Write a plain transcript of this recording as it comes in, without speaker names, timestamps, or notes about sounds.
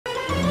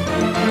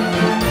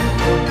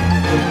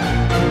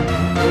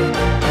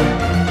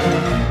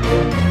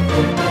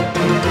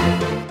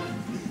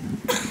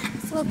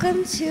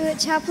welcome to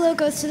Chappelow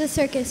Goes to the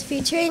Circus,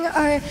 featuring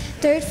our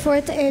 3rd,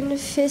 4th, and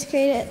 5th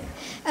grade,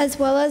 as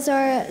well as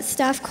our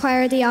staff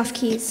choir, the Off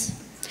Keys.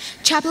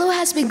 Chappelow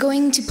has been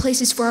going to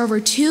places for over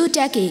 2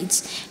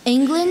 decades: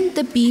 England,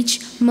 the beach,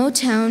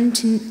 Motown,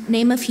 to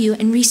name a few,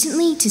 and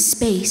recently to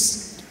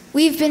space.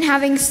 We've been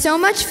having so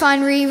much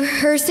fun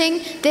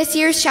rehearsing this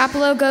year's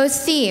Chappelow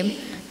Goes theme,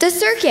 the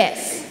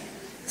circus.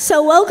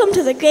 So welcome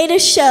to the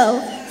greatest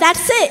show.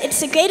 That's it, it's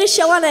the greatest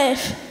show on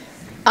earth.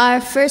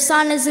 Our first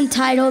song is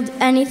entitled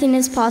Anything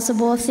is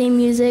Possible, theme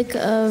music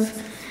of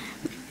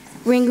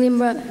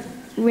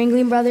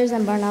Ringling Brothers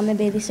and Barnum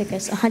Bailey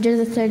Circus,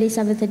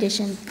 137th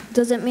edition.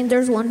 Doesn't mean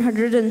there's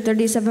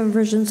 137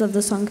 versions of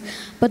the song,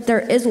 but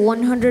there is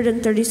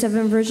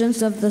 137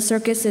 versions of the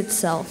circus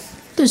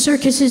itself. The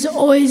circus is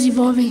always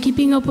evolving,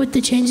 keeping up with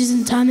the changes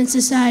in time and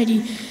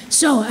society.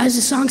 So, as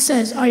the song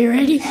says, are you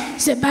ready?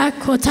 Sit back,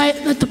 hold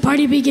tight, let the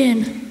party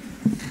begin.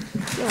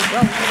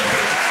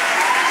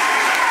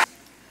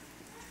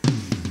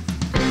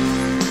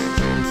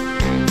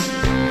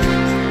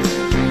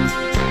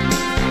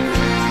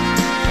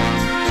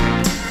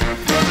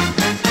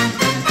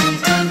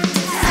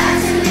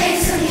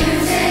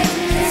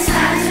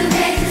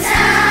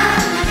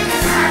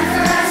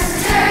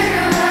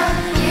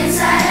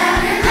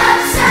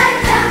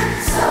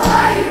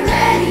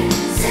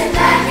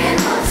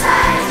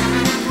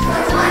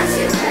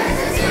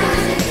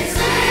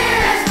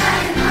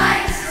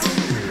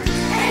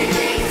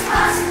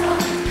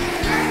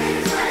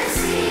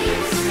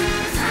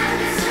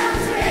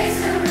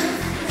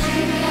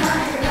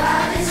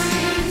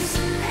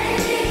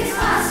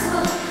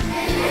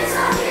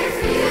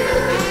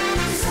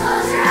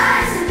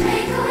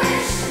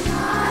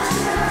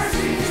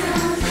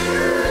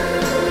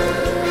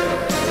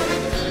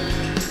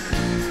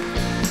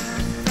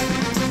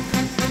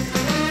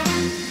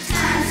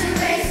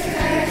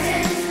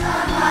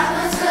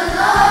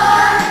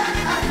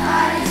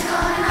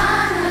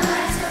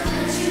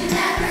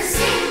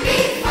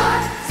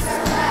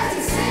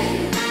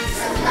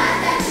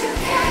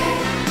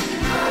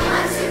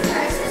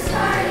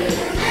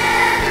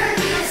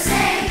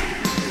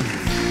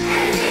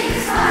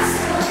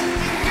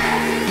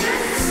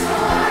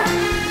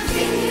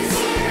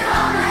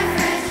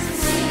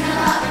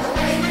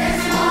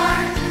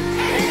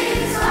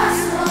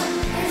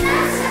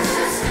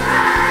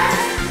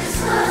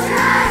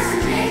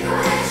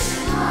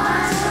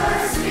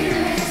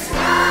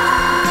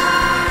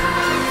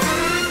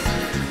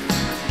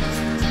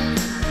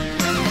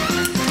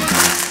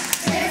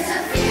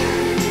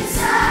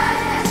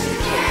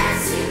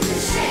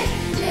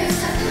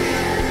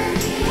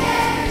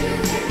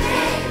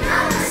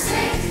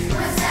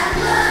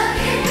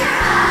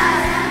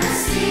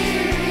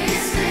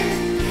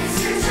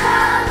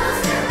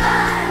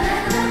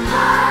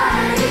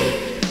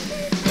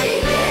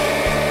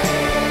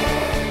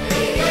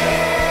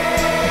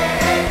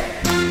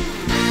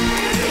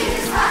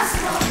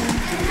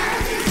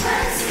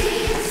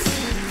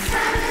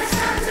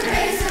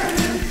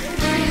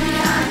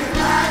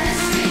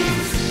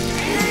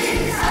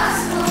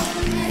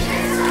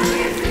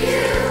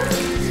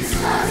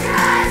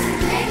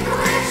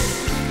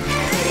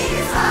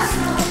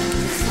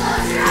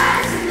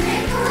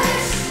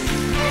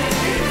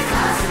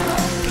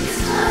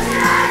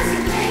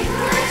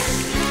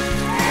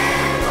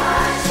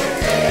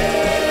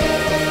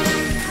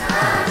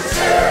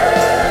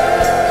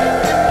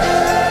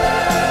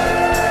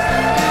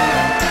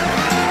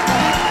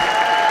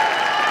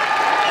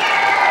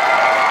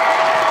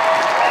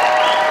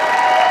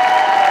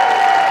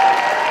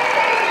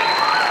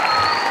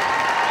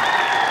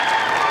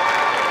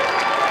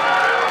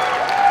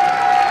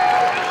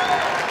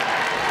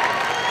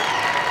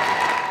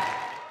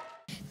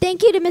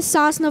 Thank you to Ms.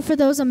 Sosno for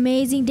those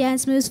amazing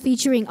dance moves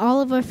featuring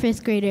all of our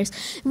 5th graders.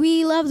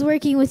 We loved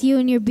working with you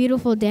in your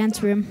beautiful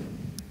dance room.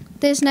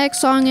 This next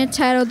song,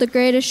 entitled The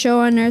Greatest Show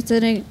on Earth,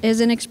 is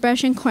an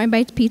expression coined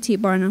by P.T.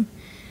 Barnum.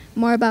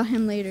 More about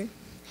him later.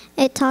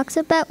 It talks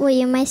about what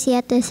you might see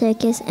at the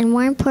circus, and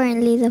more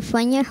importantly, the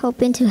fun you're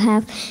hoping to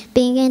have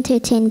being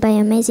entertained by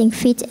amazing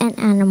feats and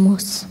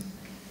animals.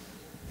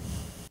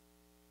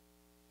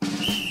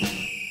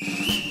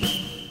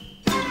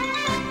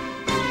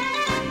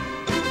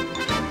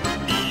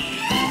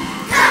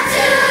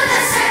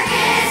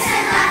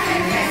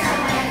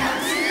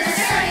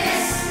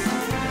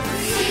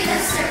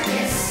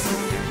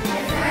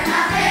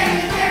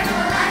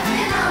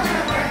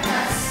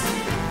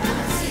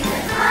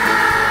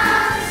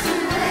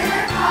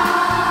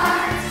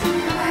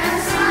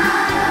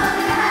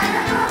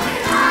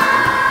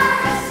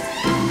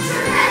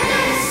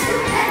 Tremendous,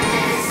 stupendous.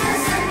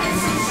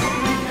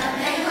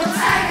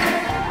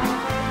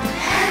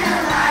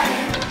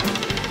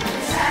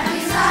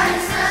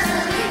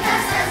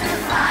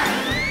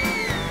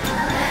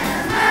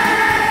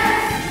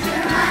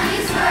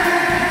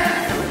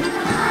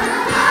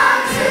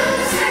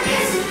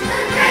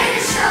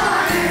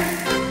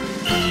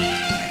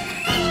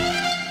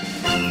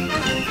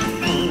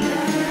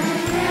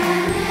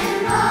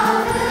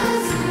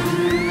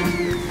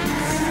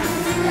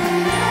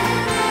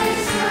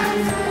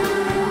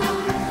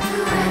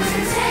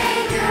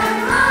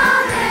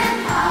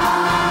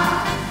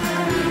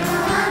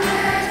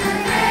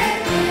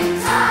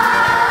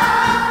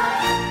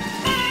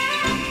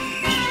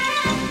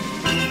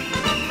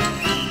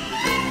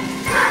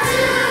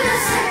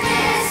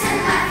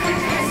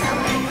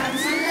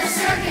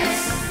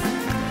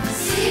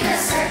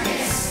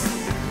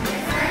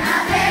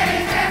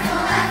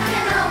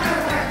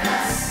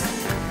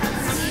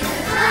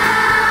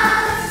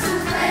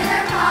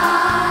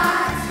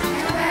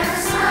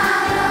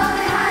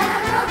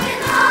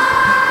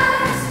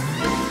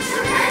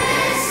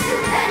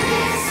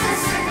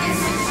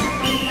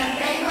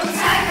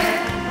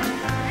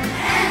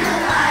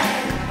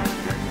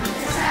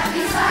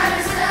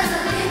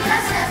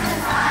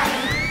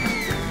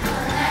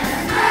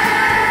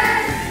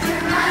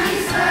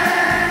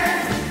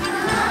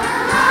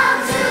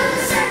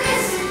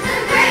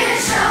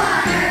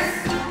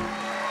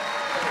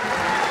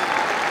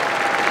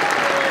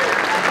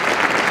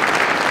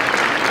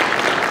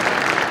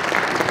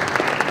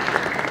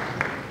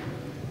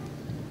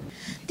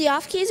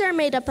 off-keys are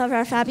made up of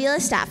our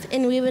fabulous staff,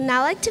 and we would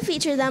now like to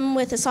feature them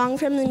with a song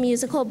from the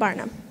musical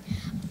Barnum.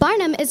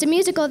 Barnum is a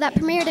musical that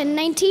premiered in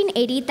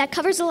 1980 that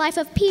covers the life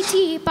of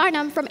P.T.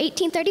 Barnum from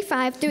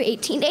 1835 through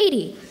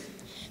 1880.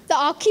 The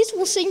off-keys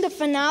will sing the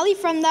finale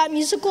from that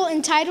musical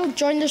entitled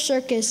Join the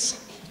Circus.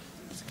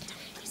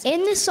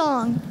 In this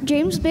song,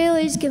 James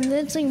Bailey is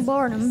convincing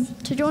Barnum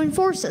to join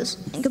forces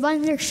and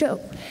combine their show,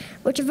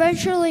 which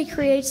eventually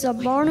creates the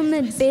Barnum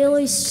and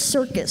Bailey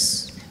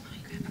Circus.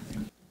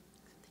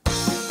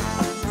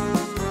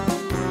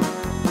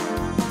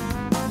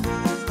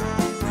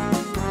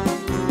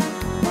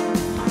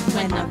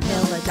 When the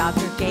pill the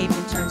doctor gave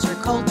you turns your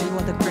cold to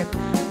a grip.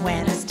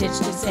 When a stitch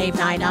to save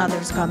 9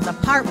 others comes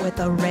apart with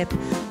a rip.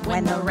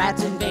 When the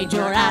rats invade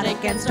your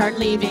attic and start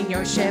leaving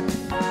your ship.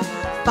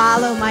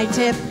 Follow my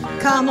tip,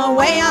 come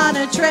away on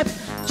a trip.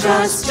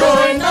 Just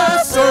join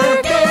the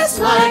circus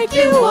like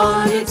you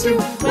wanted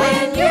to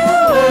when you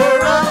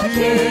were a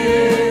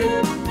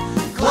kid.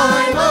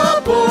 Climb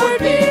aboard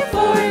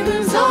before it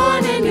moves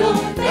on and you'll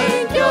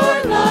thank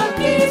your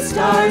lucky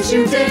stars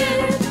you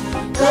did.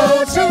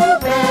 Go to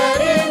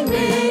bed in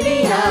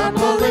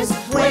Minneapolis,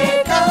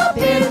 wake up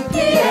in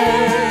PA.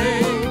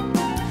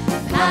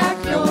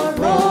 Pack your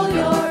roll,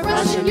 your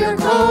brush and your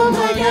comb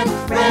again,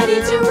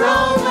 ready to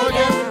roam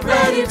again,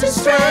 ready to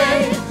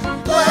stray.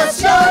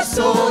 Bless your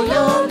soul,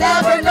 you'll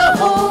never go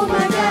home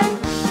again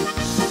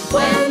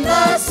when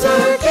the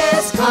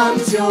circus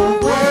comes your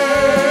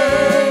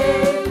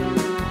way.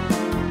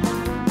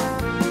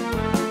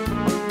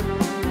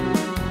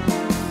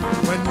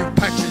 When your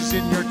patches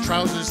in your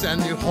trousers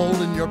and you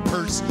hold in your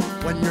purse.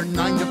 When your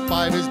 9 to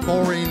 5 is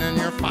boring and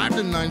your 5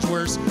 to 9's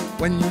worse.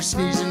 When you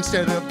sneeze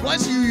instead of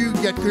bless you, you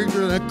get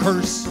quicker than a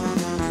curse.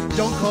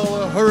 Don't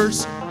call a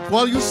hearse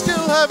while you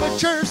still have a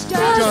church. Just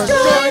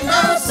join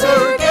the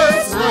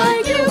circus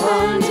like you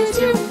wanted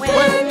to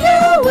when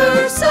you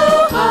were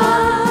so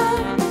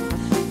high.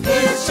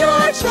 Pitch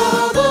your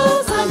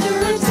troubles under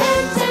a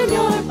tent and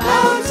you're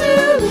bound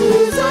to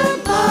lose them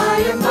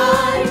by and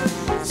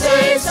by.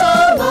 Say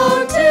so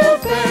long to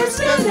fair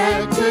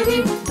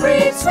Schenectady,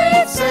 breathe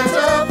sweet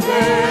Santa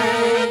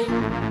Fe.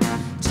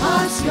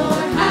 Toss your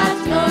hat,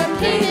 your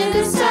cane in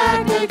a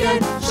sack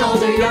again,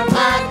 shoulder your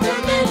pack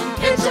and then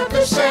hitch up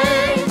the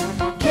shade.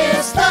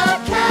 Kiss the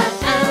cat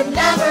and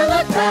never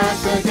look back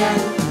again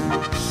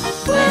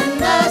when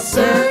the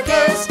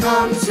circus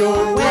comes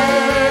your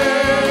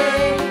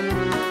way.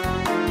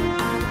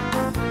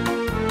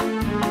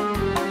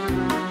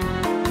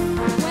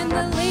 When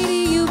the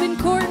lady you've been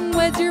courting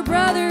weds your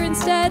brother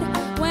instead.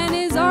 When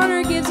his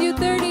honor gives you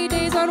 30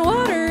 days on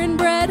water and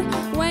bread.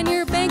 When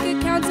your bank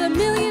account's $1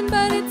 million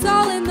but it's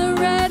all in the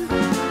red.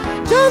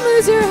 Don't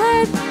lose your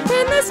head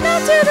in the snow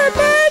to the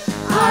bed.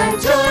 I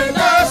joined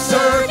the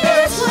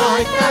circus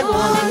like I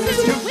wanted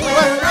to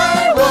when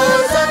I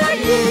was a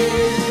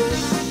kid.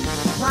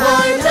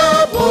 Climbed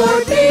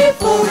aboard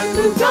before it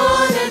moved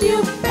on and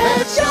you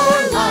bet your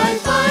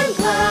life I'm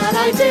glad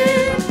I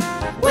did.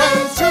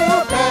 Went to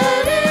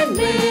bed in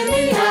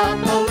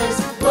Minneapolis,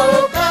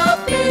 woke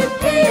up in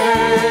PA.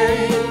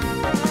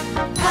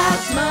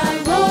 Packed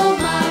my roll,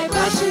 my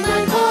brush and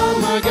went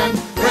home again,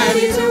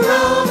 ready to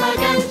roam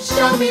again,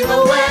 show me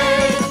the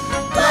way.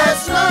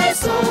 Bless my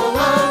soul,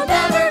 I'll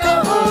never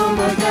go home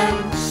again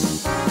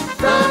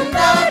from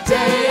the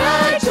day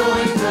I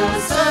joined the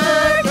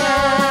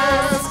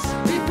circus.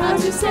 Be proud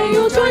to say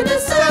you'll join the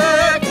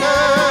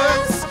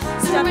circus.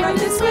 Step right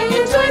this way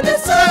and join the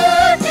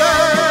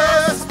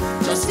circus.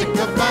 Just stick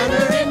a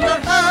banner in your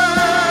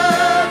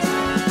hand.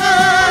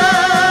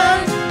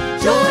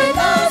 Join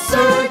the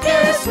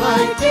circus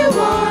like you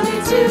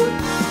wanted to,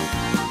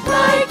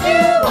 like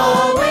you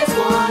always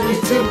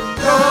wanted to.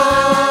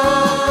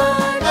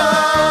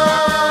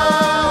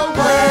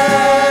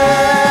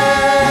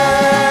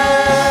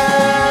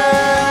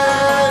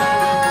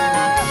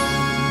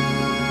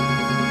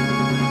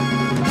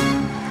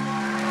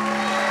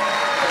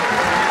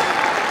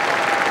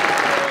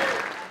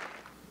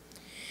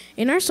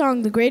 In our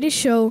song, The Greatest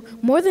Show,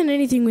 more than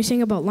anything we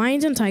sing about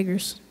lions and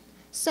tigers.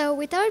 So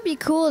we thought it'd be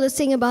cool to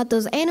sing about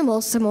those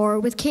animals some more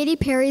with Katy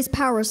Perry's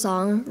power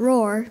song,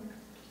 Roar.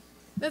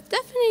 We've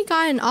definitely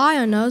got an eye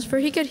on us for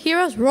he could hear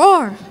us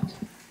roar.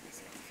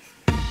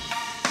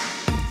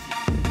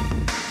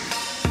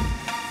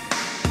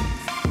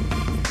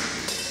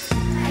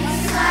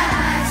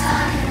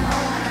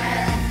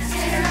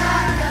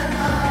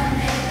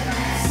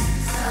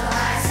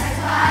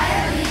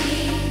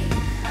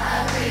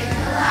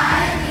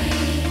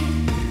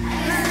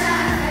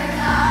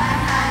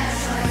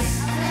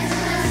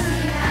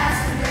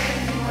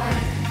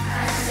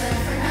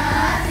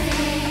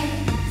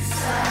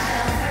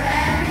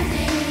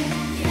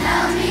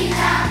 Me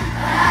down,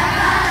 but I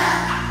got up.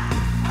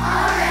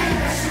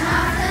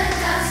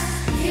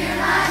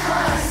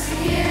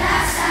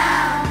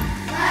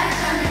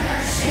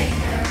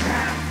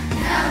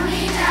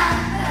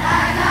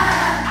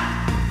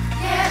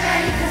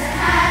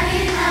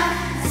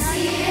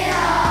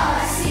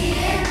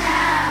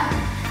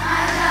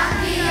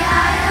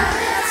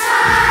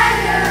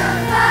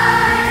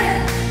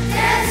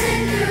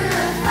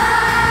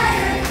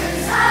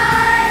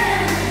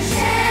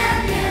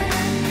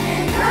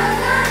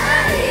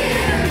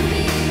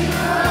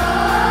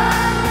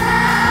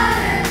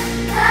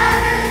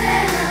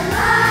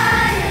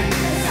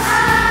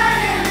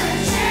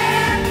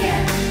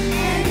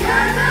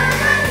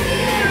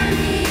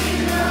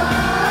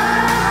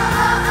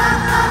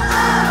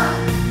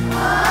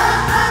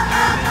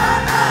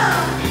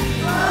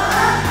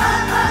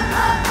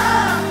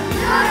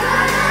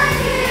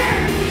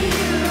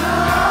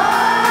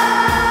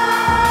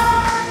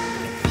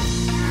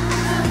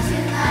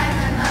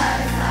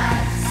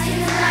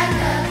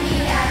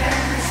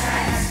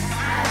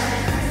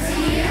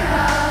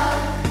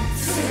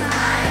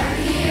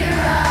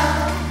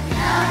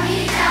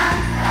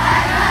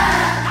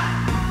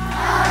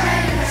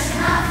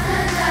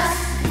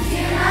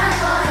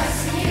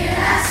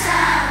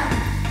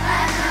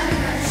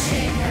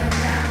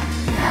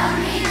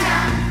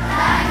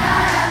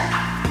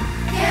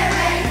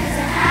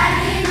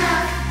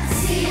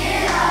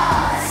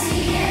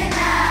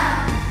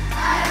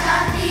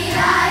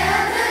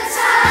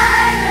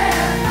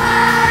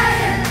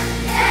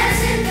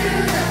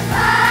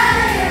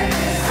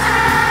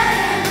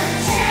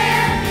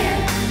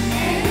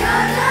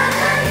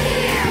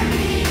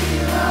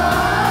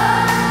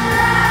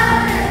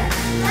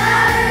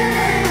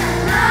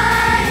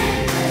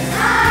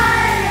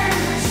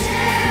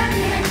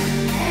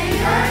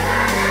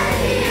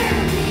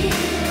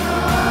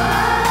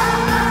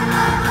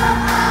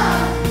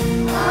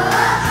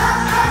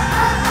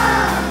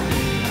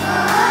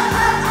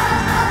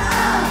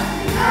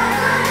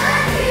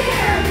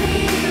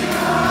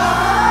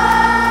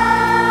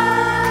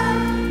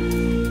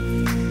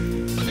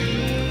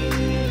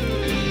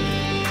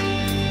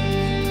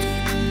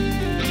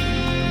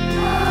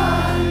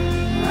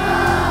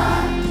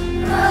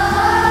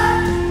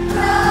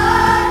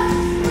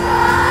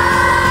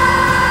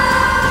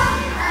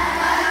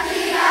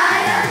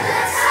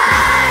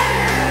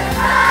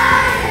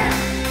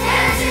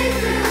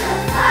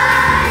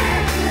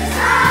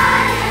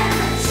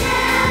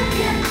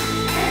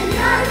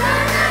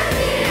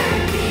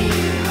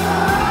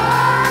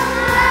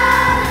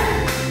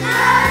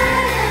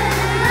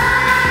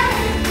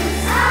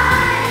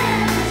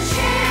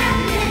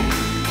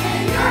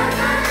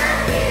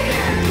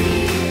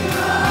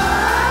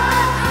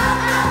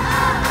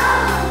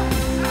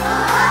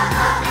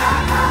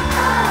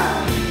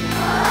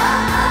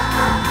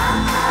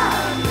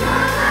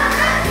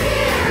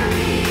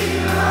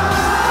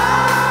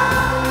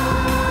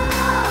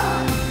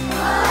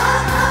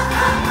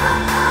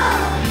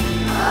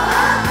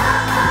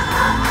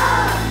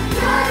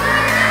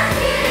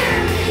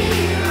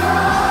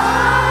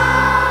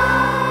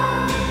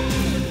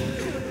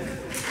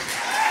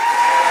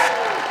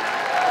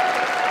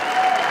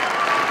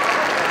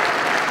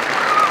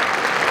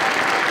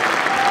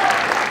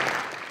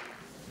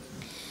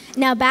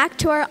 Now back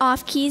to our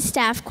off-key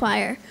staff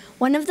choir.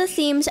 One of the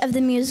themes of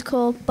the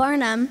musical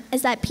Barnum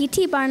is that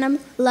P.T. Barnum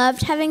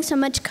loved having so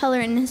much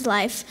color in his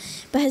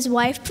life, but his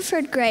wife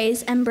preferred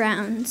grays and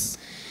browns.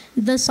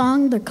 The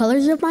song, The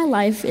Colors of My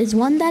Life, is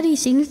one that he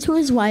sings to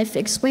his wife,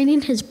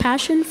 explaining his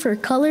passion for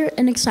color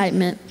and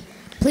excitement.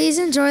 Please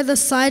enjoy the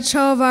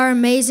slideshow of our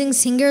amazing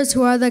singers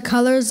who are the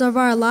colors of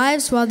our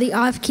lives while the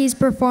off-keys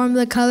perform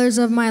The Colors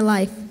of My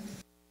Life.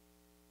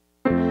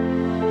 The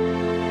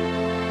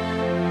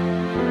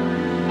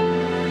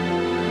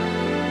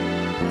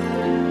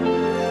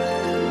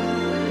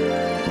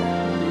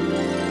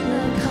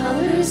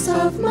colors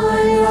of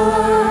my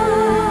life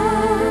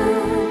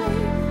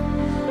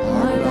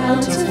are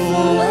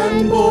bountiful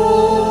and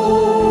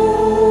bold.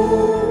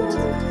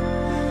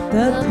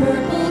 The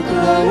purple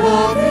glow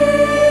of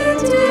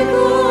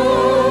indigo,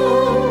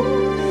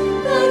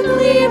 the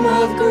gleam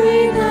of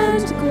green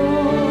and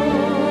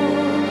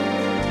gold,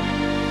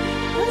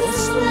 the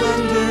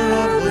splendor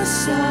of the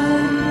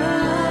sunrise,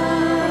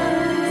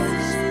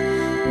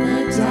 the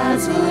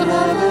dazzle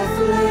of a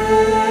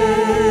flame,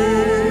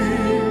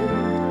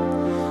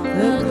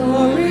 the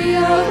glory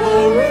of a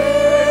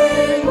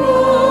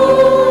rainbow.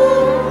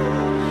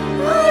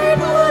 I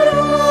put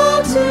them all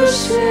to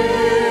shame.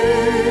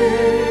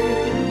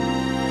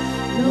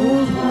 No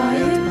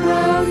quiet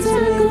browns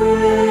and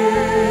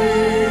grays,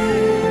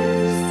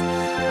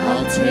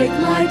 I'll take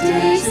my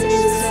days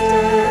instead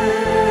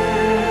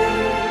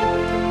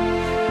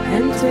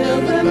and fill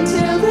them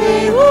till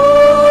they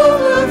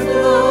overflow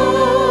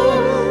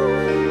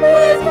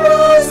with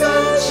rose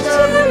and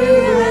cherry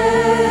red.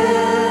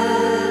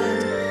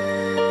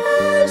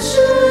 And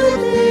should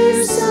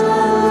this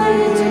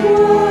silent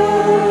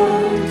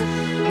world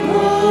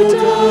grow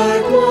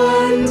dark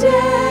one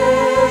day,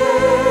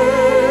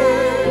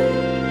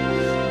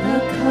 the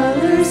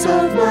colors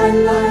of my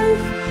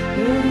life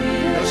will be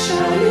a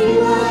shining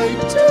light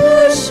to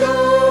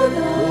show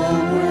the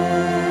way.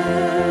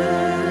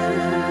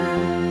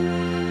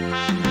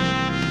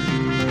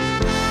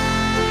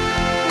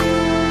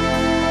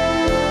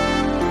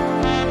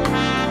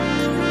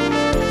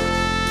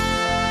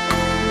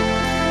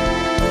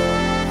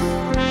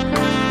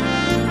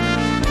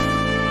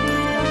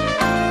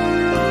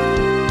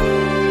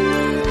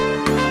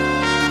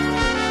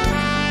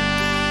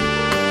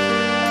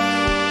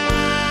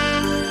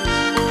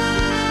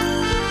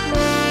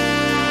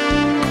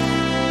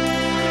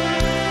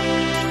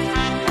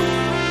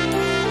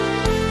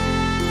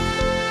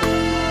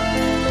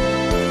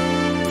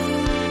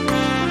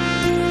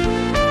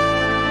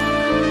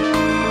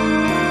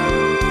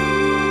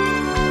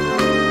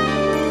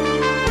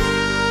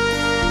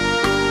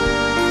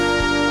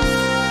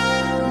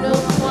 No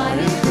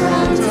quiet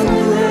browns and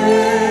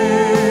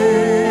grays,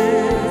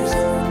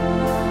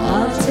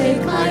 I'll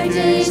take my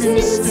days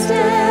instead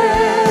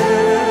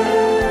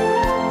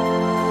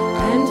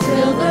and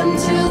fill them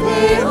till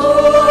they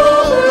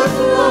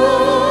overflow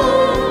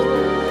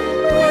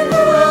with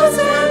rose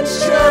and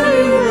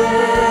cherry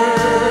red.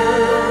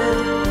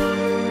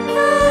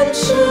 And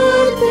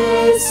should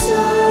this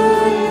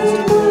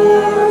silent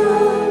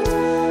world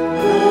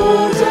grow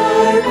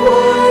dark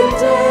one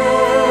day,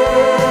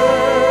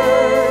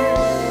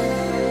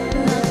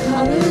 the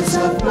colors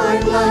of my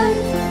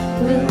life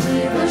will be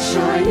the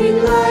shining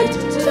light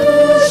to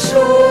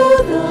show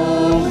the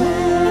way.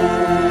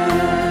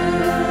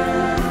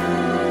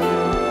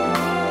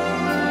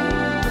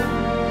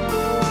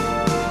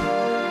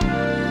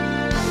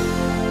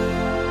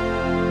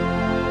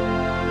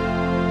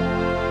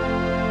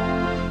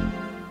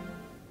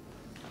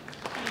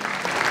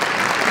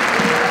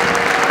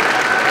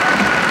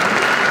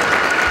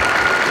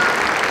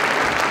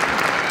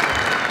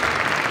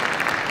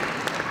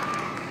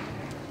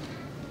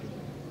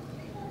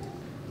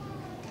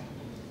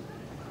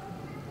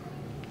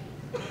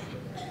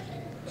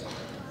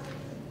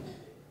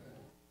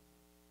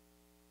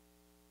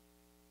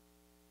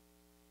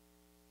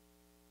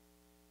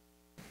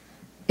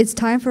 It's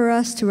time for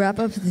us to wrap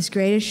up this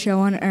greatest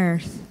show on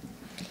earth.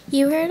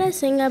 You heard us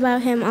sing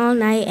about him all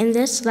night, and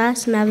this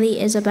last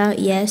medley is about,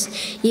 yes,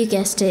 you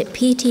guessed it,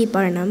 P.T.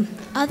 Barnum.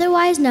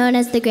 Otherwise known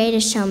as The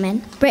Greatest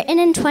Showman. Written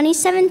in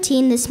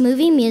 2017, this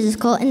movie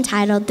musical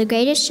entitled The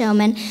Greatest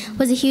Showman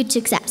was a huge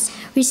success,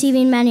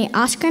 receiving many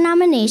Oscar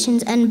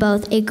nominations and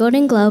both a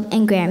Golden Globe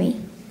and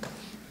Grammy.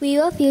 We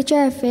will feature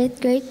our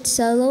 5th grade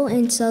solo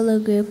and solo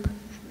group.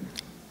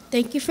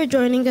 Thank you for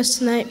joining us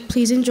tonight.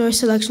 Please enjoy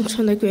selections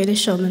from The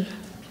Greatest Showman.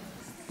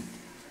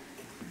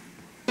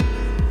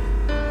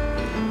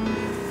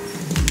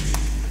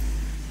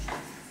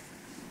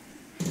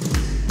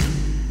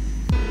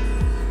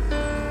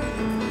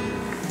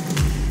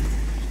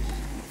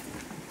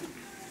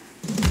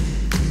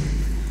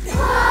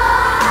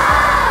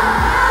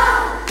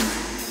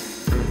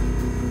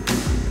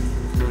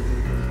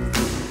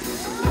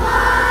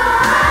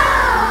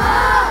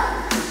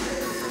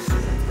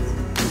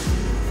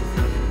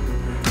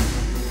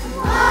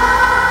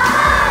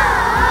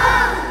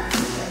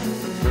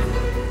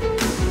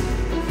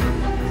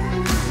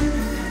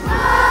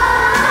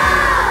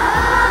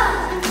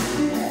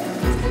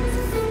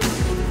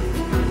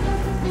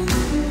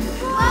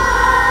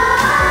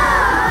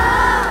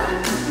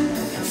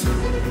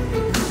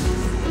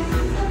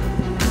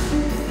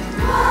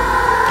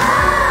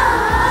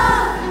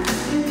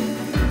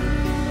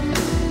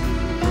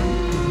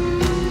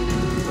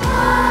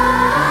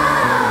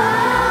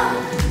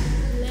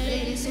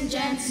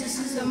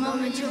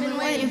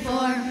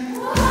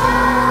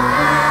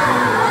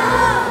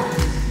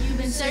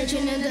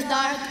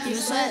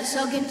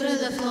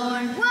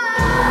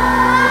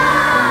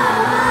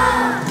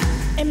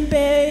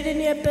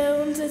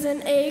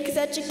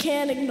 that you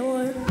can't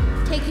ignore.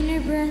 Taking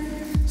your breath,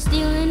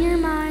 stealing your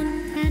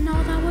mind, and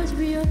all that was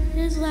real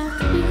is left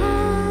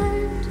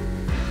behind.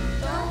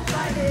 Don't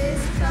fight it,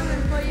 it's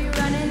coming for you,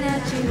 running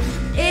at you.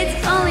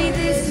 It's only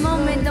this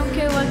moment, don't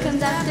care what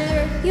comes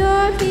after.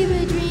 Your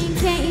fever dream,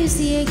 can't you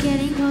see it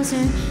getting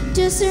closer?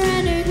 Just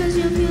surrender, cause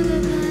you'll feel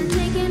the feeling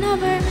taking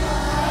over. It's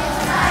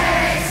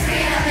fire, it's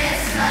freedom,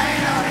 it's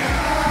flooding over.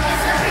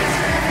 It's the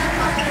creature of the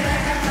moment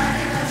like a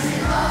flooding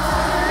ocean.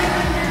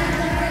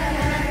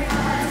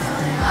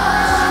 Oh,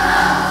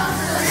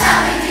 so tell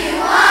me, do you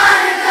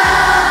wanna go?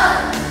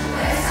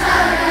 Where it's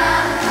covered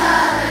all the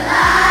colored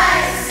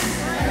lights,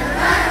 where the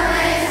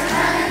runaways are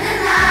running the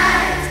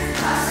night.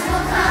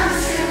 Possible comes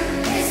true,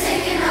 it's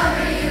taking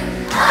over you.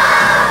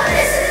 Oh,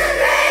 this is the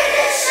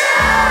greatest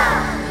show.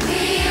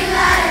 We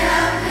light it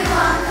up, we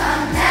won't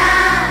come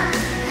down,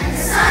 and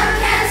the sun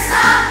can't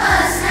stop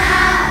us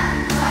now.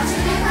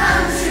 Watching it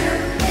come true,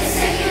 it's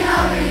taking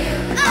over you.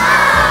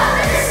 Oh,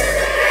 this is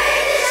the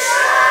greatest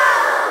show.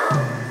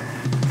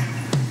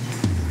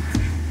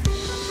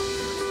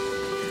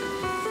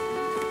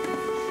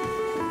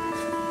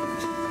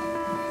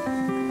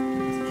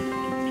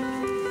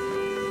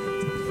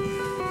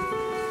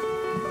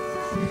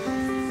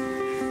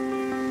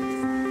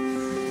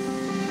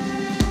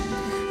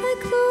 I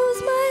close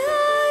my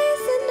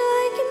eyes and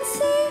I can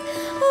see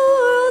a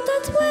world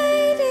that's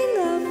waiting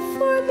up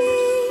for me,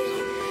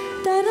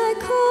 that I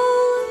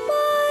call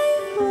my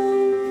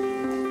home.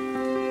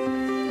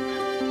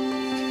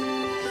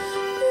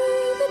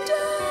 Through the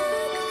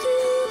dark,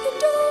 through the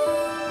door,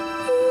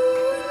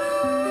 through no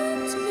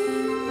one's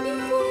been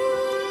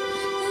before,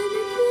 and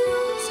it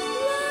feels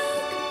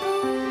like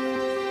home.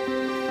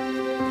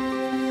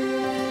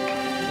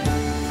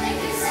 They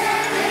can say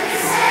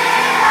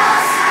it all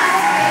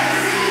sounds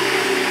crazy.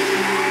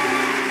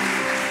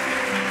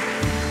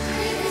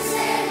 They can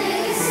say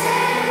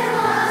I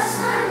lost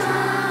my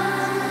mind.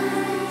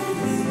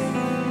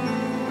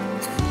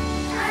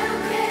 I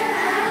don't care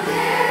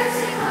if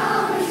they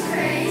call me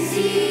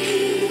crazy.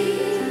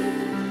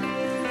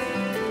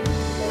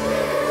 We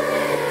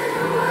live in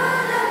a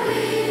world that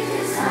we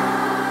design.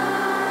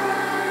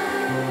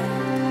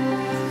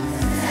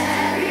 'Cause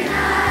every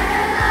night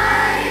I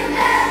lie in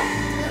bed,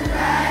 the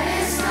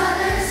brightest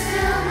colors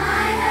fill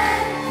my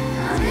head.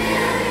 A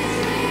million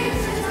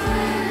dreams are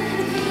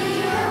pulling me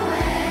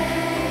away.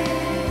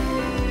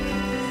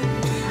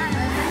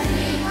 I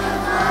think of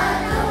what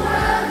the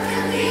world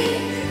could be,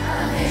 a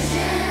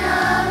vision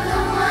of the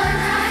one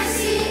I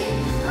see.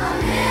 A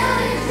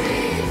million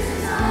dreams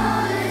is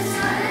all it's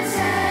gonna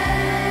take.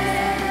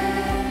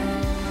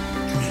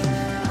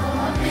 Oh,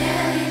 a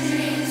million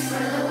dreams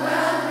for the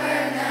world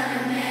we're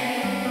gonna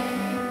make.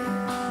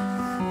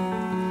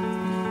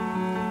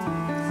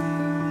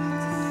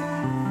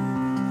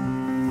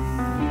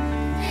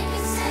 They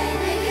can say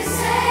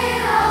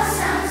it all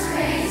sounds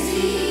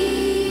crazy.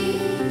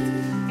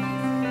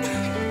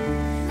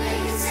 They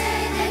can say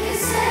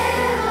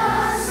I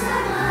lost my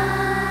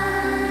mind.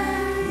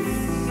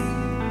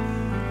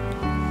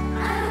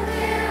 I don't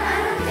care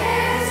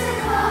if they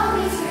call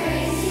me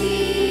crazy.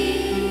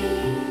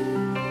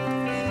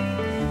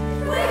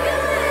 We can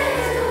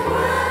live in the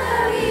world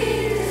that we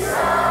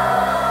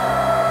design.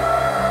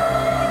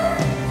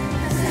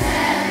 'Cause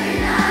every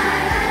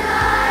night I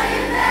lie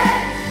in bed,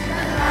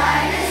 the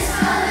brightest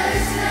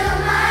colors fill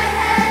my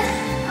head.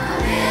 A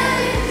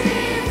million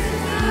dreams are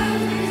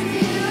pulling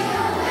me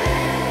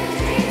away.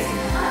 Dreams,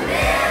 a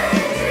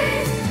million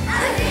dreams.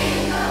 I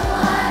think of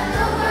what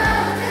the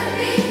world could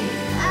be,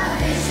 a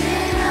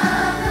vision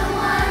of the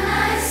one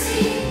I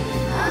see.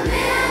 A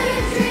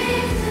million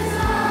dreams is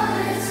all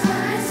it's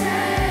gonna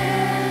take.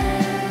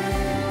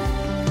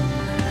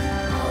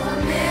 Oh, a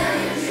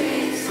million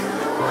dreams for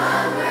the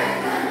world we're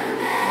gonna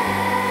make.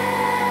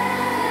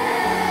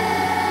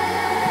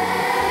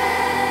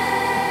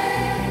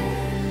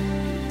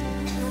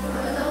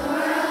 For the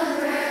world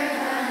we're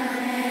gonna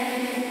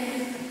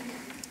make.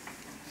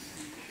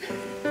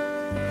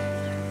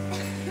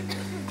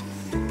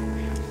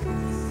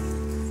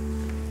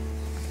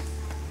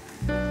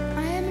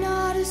 I am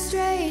not a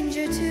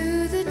stranger to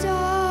the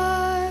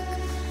dark.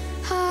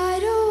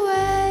 Hide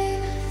away,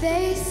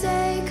 they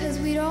say, 'cause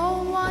we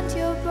don't want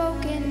your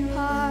broken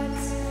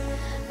parts.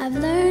 I've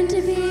learned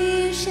to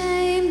be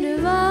ashamed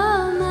of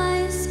all my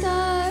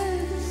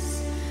scars.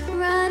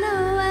 Run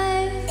away,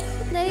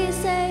 they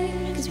say,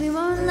 'cause we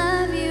won't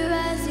love you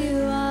as you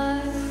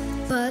are.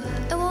 But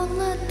I won't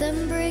let them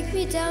break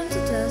me down to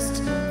dust,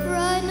 for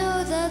I know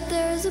that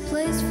there's a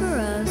place for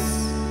us.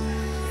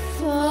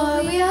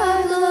 For we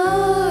are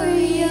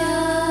glorious.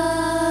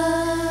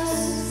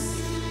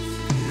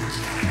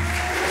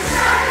 The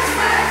sharpest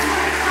words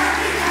were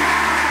coming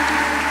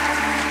out.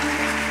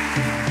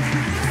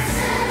 The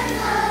sand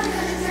love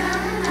gonna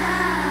drown them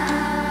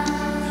out.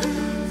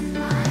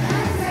 I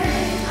am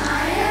brave,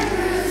 I am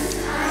bruised,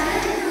 I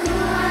am who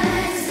I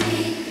next be.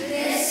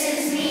 This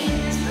is me.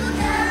 Look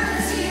out,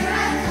 'cause here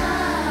I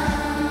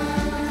come.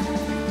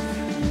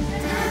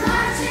 And I'm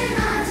marching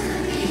on to the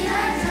beat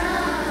I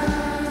drum.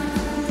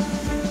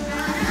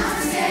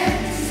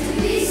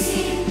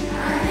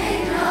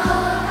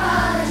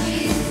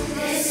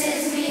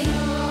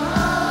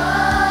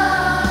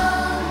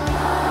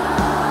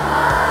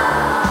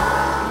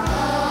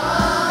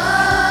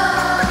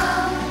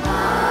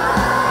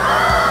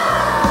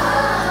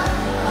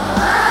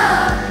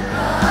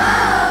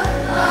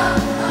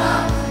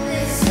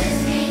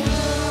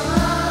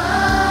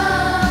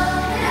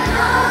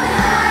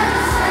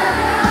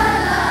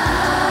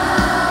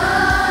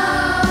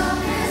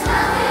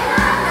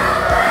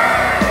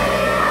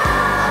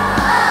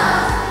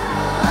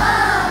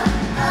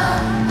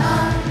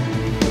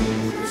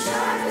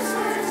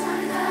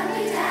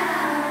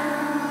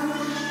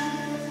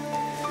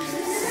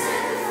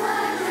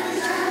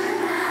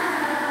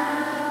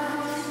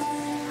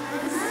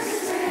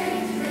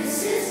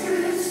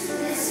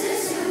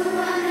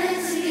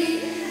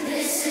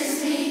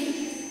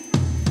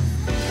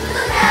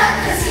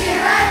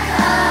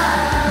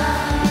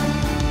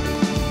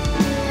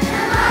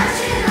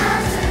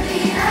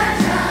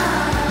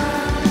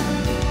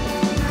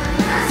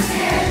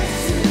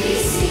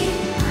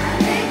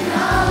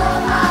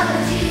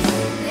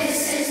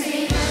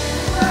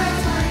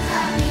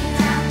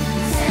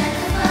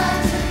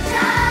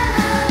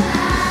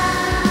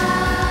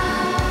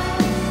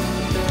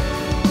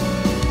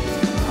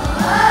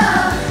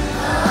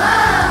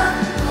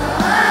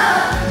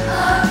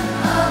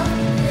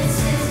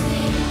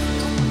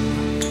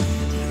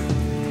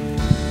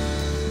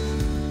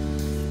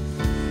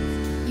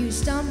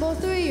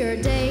 your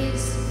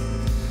days.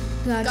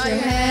 Got your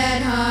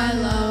head high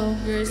low,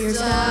 your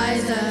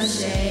sky's a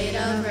shade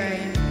of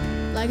gray.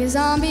 Like a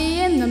zombie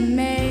in the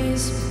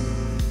maze,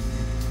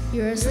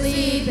 you're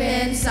asleep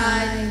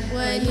inside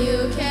when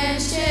you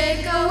can't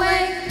shake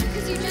away.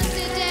 Cause you're just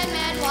a dead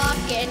man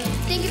walking,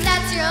 thinking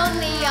that's your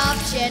only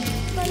option.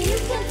 But you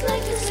can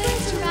flick the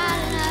switch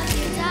right enough,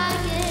 you're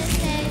dying.